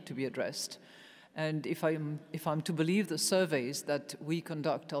that need to be addressed. And if I'm to believe the surveys that we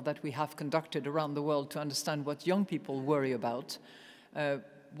conduct or that we have conducted around the world to understand what young people worry about,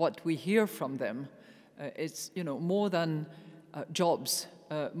 what we hear from them, it's, you know, more than jobs,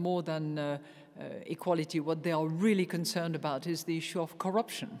 more than equality. What they are really concerned about is the issue of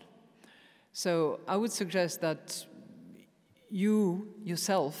corruption. So I would suggest that you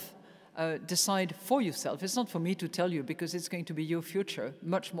yourself decide for yourself. It's not for me to tell you, because it's going to be your future,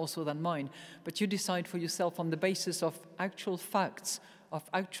 much more so than mine, but you decide for yourself on the basis of actual facts, of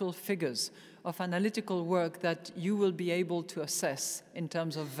actual figures, of analytical work that you will be able to assess in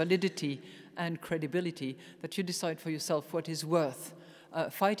terms of validity and credibility, that you decide for yourself what is worth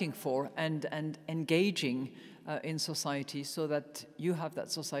fighting for and engaging in society, so that you have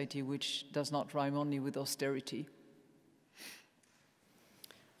that society which does not rhyme only with austerity.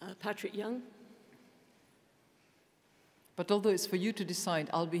 Patrick Young. But although it's for you to decide,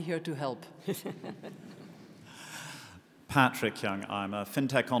 I'll be here to help. Patrick Young, I'm a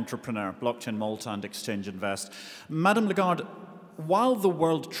fintech entrepreneur, Blockchain Malta and Exchange Invest. Mme Lagarde, while the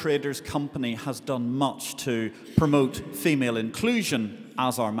World Traders Company has done much to promote female inclusion,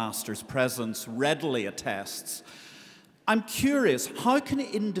 as our Master's presence readily attests, I'm curious, how can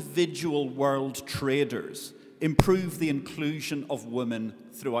individual world traders improve the inclusion of women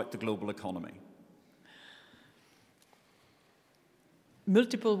throughout the global economy?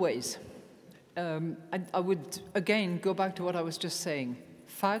 Multiple ways. I would, again, go back to what I was just saying.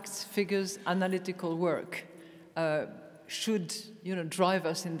 Facts, figures, analytical work should, you know, drive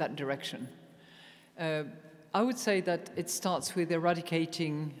us in that direction. I would say that it starts with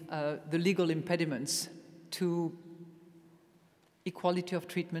eradicating the legal impediments to equality of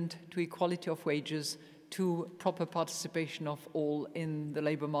treatment, to equality of wages, to proper participation of all in the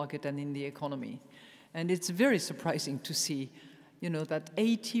labor market and in the economy. And it's very surprising to see, you know, that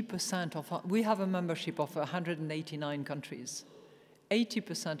 80% of, we have a membership of 189 countries.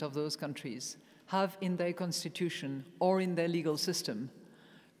 80% of those countries have in their constitution or in their legal system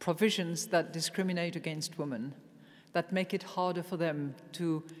provisions that discriminate against women, that make it harder for them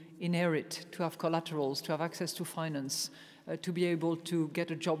to inherit, to have collaterals, to have access to finance, to be able to get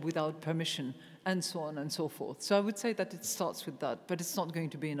a job without permission, and so on and so forth. So I would say that it starts with that, but it's not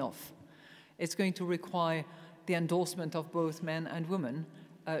going to be enough. It's going to require the endorsement of both men and women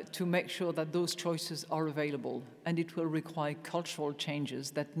to make sure that those choices are available, and it will require cultural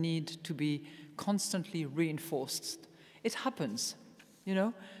changes that need to be constantly reinforced. It happens, you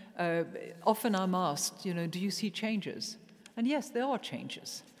know. Often I'm asked, you know, do you see changes? And yes, there are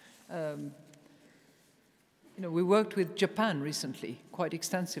changes. We worked with Japan recently, quite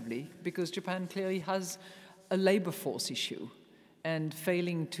extensively, because Japan clearly has a labor force issue. And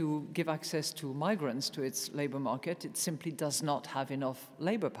failing to give access to migrants to its labor market, it simply does not have enough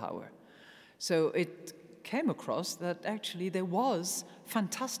labor power. So it came across that actually there was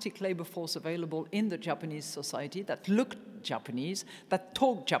fantastic labor force available in the Japanese society that looked Japanese, that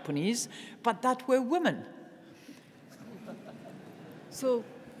talked Japanese, but that were women. So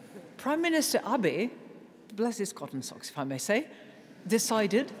Prime Minister Abe, bless his cotton socks, if I may say,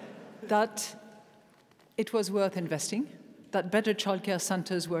 decided that it was worth investing, that better childcare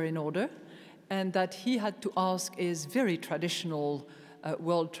centers were in order, and that he had to ask his very traditional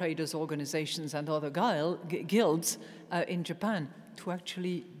world traders organizations and other guilds in Japan to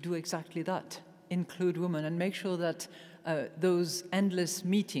actually do exactly that, include women and make sure that those endless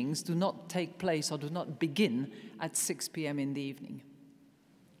meetings do not take place or do not begin at 6 p.m. in the evening.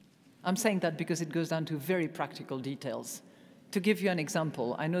 I'm saying that because it goes down to very practical details. To give you an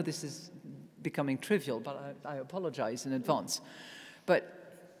example, I know this is becoming trivial, but I apologize in advance.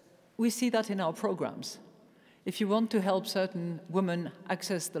 But we see that in our programs. If you want to help certain women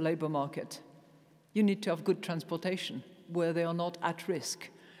access the labor market, you need to have good transportation where they are not at risk.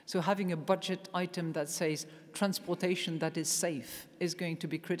 So having a budget item that says transportation that is safe is going to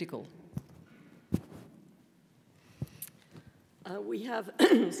be critical. We have,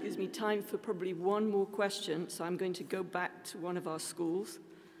 excuse me, time for probably one more question, so I'm going to go back to one of our schools.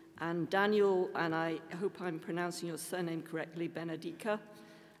 And Daniel, and I hope I'm pronouncing your surname correctly, Benedica,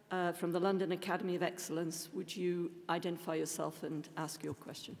 from the London Academy of Excellence. Would you identify yourself and ask your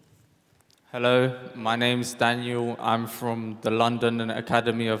question? Hello, my name's Daniel. I'm from the London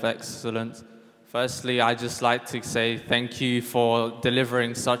Academy of Excellence. Firstly, I'd just like to say thank you for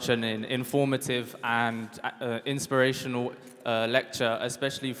delivering such an informative and inspirational lecture,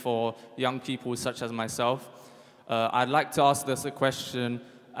 especially for young people such as myself. I'd like to ask this a question.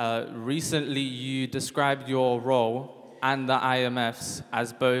 Recently, you described your role and the IMF's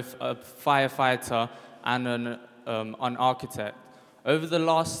as both a firefighter and an architect. Over the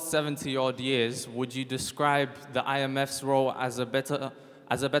last 70-odd years, would you describe the IMF's role as a better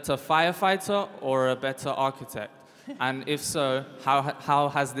firefighter or a better architect? And if so, how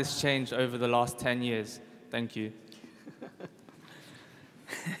has this changed over the last 10 years? Thank you.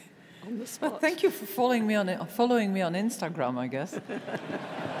 On the spot. Well, thank you for following me on Instagram, I guess.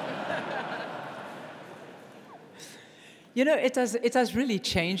 You know, it has really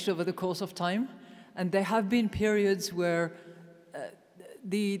changed over the course of time, and there have been periods where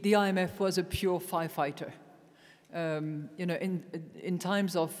the IMF was a pure firefighter. You know, in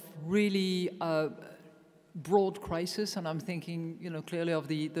times of really broad crisis, and I'm thinking, you know, clearly of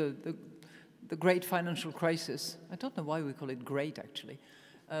the great financial crisis. I don't know why we call it great, actually.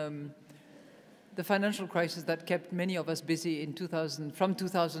 The financial crisis that kept many of us busy in from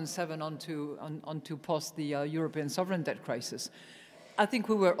 2007 onto post the European sovereign debt crisis. I think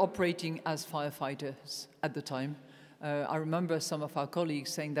we were operating as firefighters at the time. I remember some of our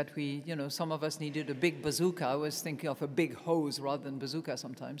colleagues saying that some of us needed a big bazooka. I was thinking of a big hose rather than bazooka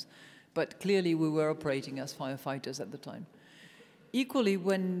sometimes. But clearly we were operating as firefighters at the time. Equally,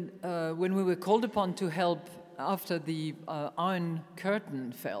 when we were called upon to help after the Iron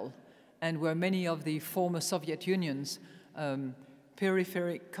Curtain fell, and where many of the former Soviet Union's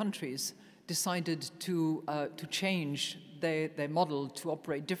peripheral countries decided to change their model to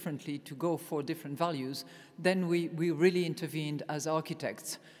operate differently, to go for different values, then we really intervened as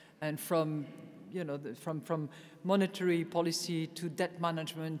architects. And from monetary policy to debt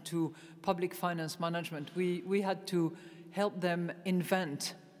management to public finance management, we had to help them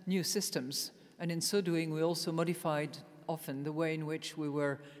invent new systems. And in so doing, we also modified often the way in which we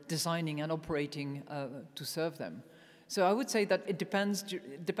were designing and operating to serve them. So I would say that it depends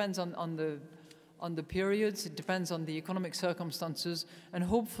on the periods, it depends on the economic circumstances, and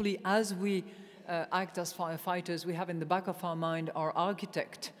hopefully as we act as firefighters, we have in the back of our mind our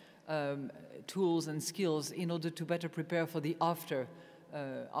architect tools and skills in order to better prepare for the after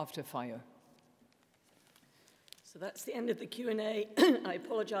fire. So that's the end of the Q&A. I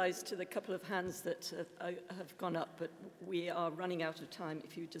apologize to the couple of hands that have gone up, but we are running out of time.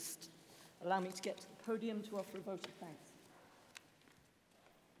 If you just allow me to get to the podium to offer a vote of thanks.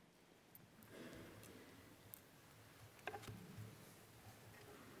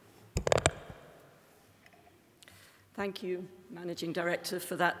 Thank you, Managing Director,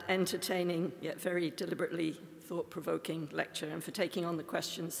 for that entertaining yet very deliberately thought-provoking lecture and for taking on the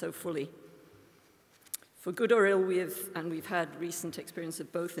questions so fully. For good or ill, we've had recent experience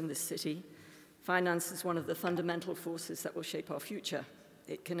of both in this city. Finance is one of the fundamental forces that will shape our future.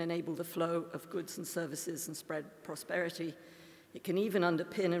 It can enable the flow of goods and services and spread prosperity. It can even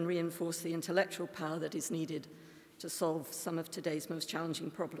underpin and reinforce the intellectual power that is needed to solve some of today's most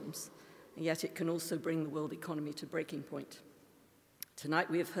challenging problems. And yet it can also bring the world economy to breaking point. Tonight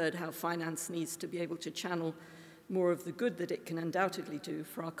we have heard how finance needs to be able to channel more of the good that it can undoubtedly do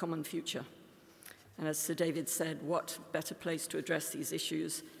for our common future. And as Sir David said, what better place to address these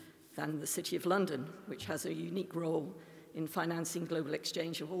issues than the City of London, which has a unique role in financing global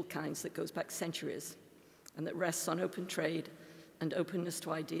exchange of all kinds that goes back centuries and that rests on open trade and openness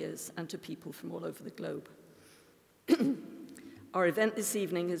to ideas and to people from all over the globe. Our event this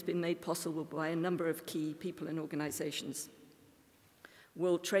evening has been made possible by a number of key people and organizations.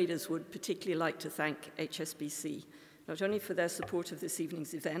 World Traders would particularly like to thank HSBC, not only for their support of this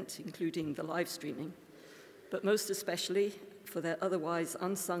evening's event, including the live streaming, but most especially for their otherwise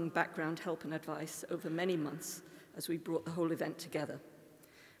unsung background help and advice over many months as we brought the whole event together.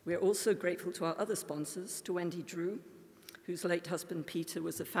 We are also grateful to our other sponsors, to Wendy Drew, whose late husband Peter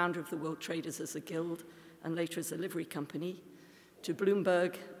was the founder of the World Traders as a guild and later as a livery company, to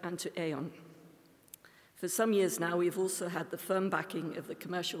Bloomberg and to Aon. For some years now, we've also had the firm backing of the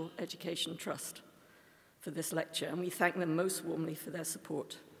Commercial Education Trust for this lecture, and we thank them most warmly for their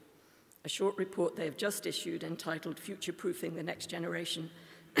support. A short report they have just issued entitled Future-Proofing the Next Generation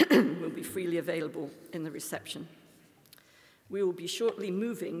will be freely available in the reception. We will be shortly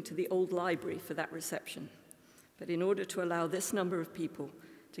moving to the old library for that reception, but in order to allow this number of people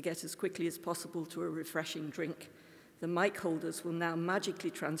to get as quickly as possible to a refreshing drink, the mic holders will now magically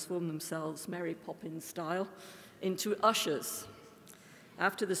transform themselves, Mary Poppins style, into ushers.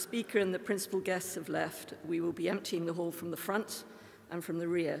 After the speaker and the principal guests have left, we will be emptying the hall from the front and from the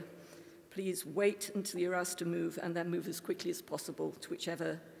rear. Please wait until you're asked to move and then move as quickly as possible to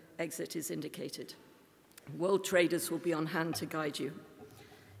whichever exit is indicated. World Traders will be on hand to guide you.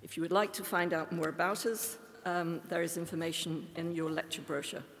 If you would like to find out more about us, there is information in your lecture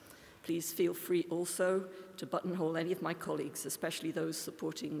brochure. Please feel free also to buttonhole any of my colleagues, especially those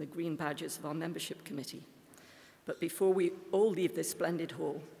supporting the green badges of our membership committee. But before we all leave this splendid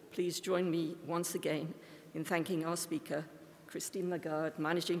hall, please join me once again in thanking our speaker, Christine Lagarde,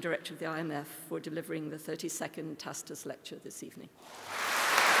 Managing Director of the IMF, for delivering the 32nd Tacitus Lecture this evening.